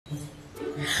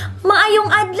Maayong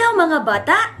adlaw mga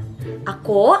bata!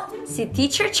 Ako si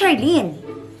Teacher Charlene.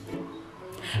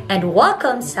 And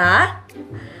welcome sa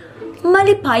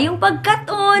Malipayong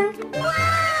Pagkaton!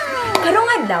 Karong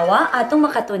adlaw atong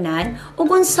makatunan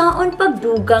ug unsaon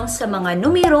pagdugang sa mga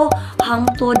numero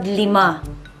hangtod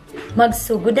 5.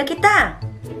 Magsugod na kita!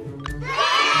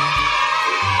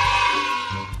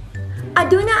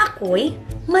 Aduna ako'y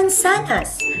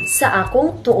mansanas sa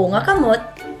akong tuo nga kamot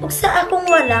ug sa akong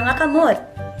wala nga kamot.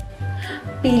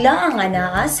 Pila ang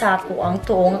anaa sa ako ang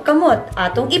tuo nga kamot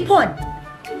atong ipon?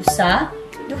 Usa,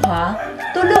 duha,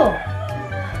 tulo.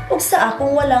 Ug sa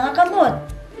akong wala nga kamot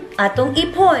atong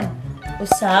ipon?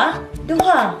 Usa,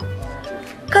 duha.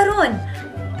 Karon,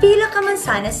 pila ka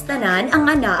mansanas tanan ang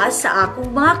anaa sa akong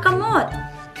mga kamot?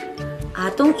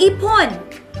 Atong ipon?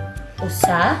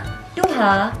 Usa,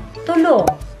 duha, tulo.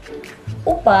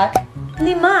 Upat,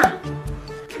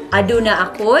 5. Aduna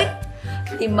ako'y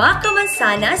 5 ka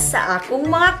mansanas sa akong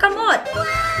mga kamot.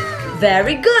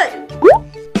 Very good!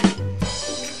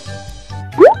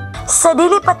 Sa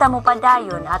dili pa ta mo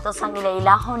padayon ato sang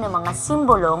ilailahon ng mga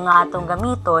simbolo nga atong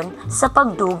gamiton sa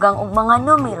pagdugang og mga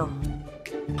numero.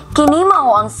 Kini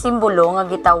mao ang simbolo nga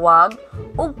gitawag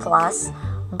og plus,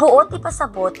 buot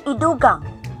ipasabot idugang.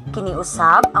 Kini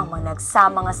usab ang mga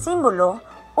nagsama nga simbolo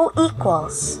o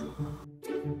equals.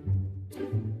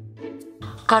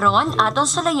 Karon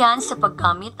atong sulayan sa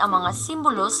paggamit ang mga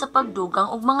simbolo sa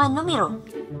pagdugang og mga numero.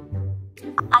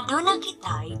 Aduna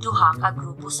kitay duha ka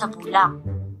grupo sa bulak.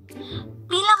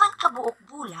 Pila man ka buok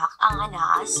bulak ang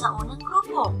anaa sa unang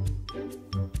grupo?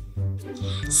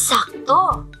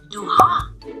 Sakto,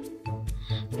 duha.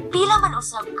 Pila man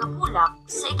usab ka bulak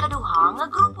sa ikaduha nga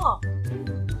grupo?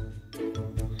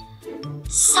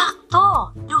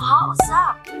 Sakto, duha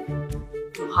usab.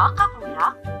 Duha ka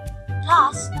bulak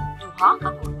plus duha ka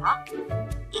bulak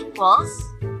equals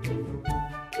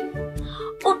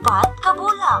 4 ka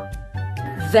bulak.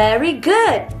 Very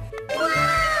good!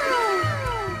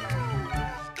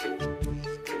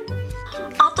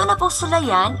 Ato na po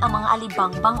sulayan ang mga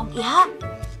alibangbang ug ihap.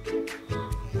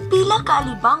 Pila ka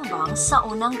alibangbang sa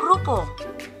unang grupo?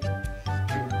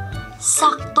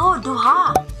 Sakto,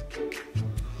 duha.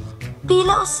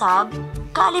 Pila usab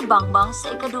ka alibangbang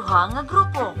sa ikaduha nga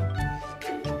grupo?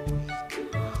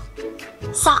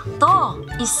 Sakto,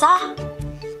 1.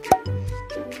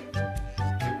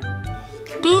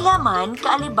 Pila man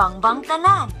kaalibangbang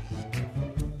tanan?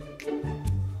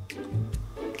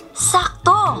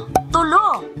 Sakto,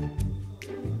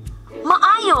 3.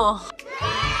 Maayo!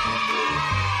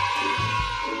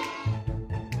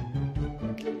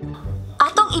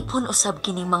 Atong ipon usab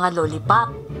kining mga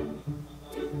lollipop.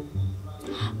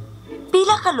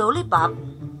 Pila ka lollipop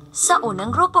sa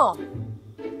unang grupo?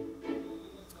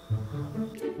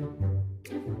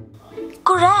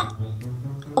 Correct!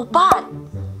 4.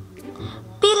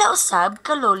 Pila usab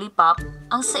ka lollipop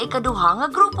ang sa ikaduha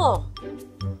nga grupo?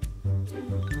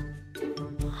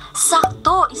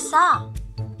 Sakto,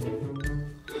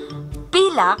 1.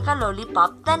 Pila ka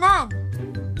lollipop tanan?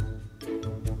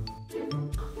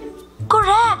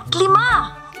 Correct! 5.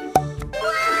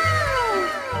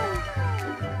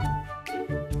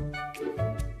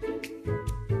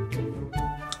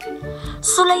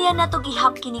 Sulayan na to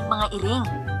gihap kining mga iring.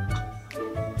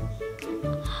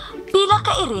 Pila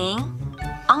ka iring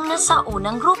ang nasa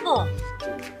unang grupo?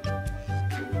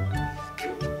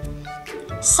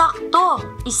 Sakto,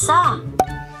 1.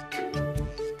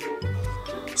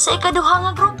 Sa ikaduha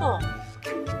nga grupo?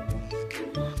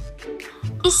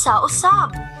 1 usab.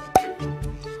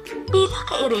 Pila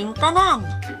ka iring tanan?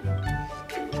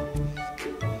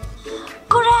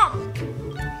 Correct!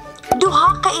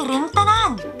 2 ka iring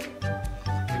tanan.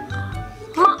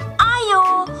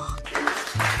 Maayo!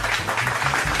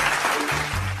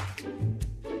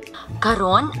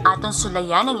 Karon atong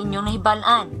sulayan ang inyong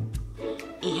nahibalaan.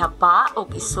 Ihapa o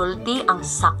isulti ang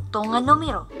sakto nga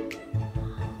numero.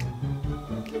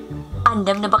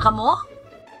 Andam na ba kamo?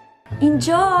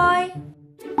 Enjoy!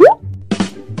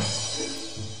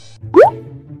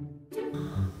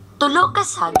 Tulo ka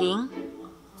saging,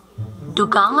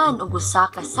 dugangan og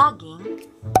usa ka saging,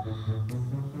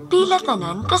 pila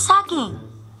tanan ka saging.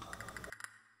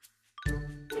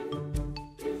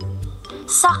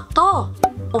 Sakto,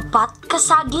 4 ka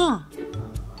saging.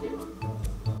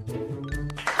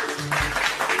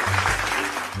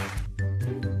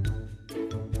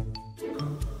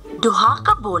 Duha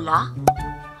ka bola,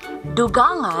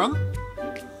 dugangan,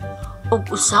 ug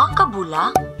usa ka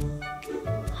bula,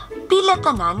 pila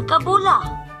tanan ka bula.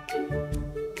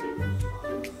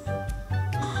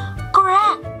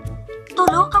 Correct!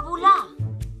 3 ka bula.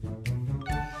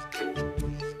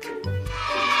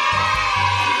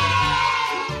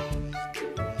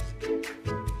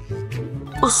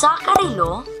 Usa ka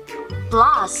relo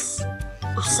plus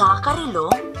usa ka relo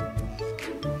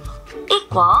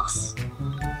equals.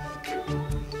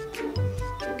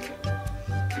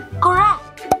 Correct!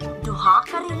 Duha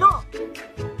ka relo.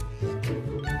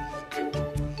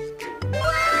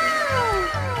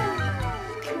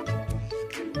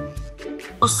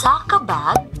 Usa ka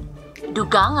bag,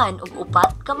 dugangan og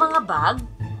upat ka mga bag,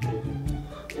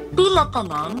 pila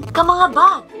tanan ka mga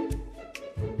bag.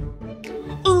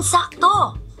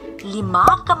 Insakto!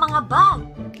 5 ka mga bag.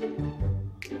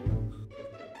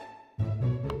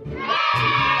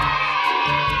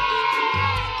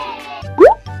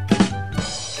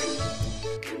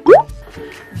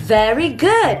 Very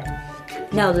good!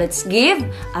 Now let's give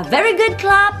a very good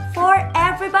clap for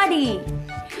everybody.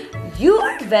 You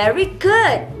are very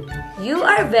good. You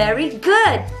are very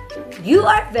good. You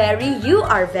are very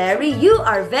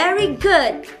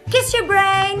good. Kiss your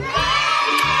brain.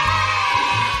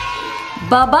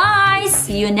 Bye-bye.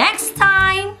 See you next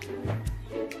time.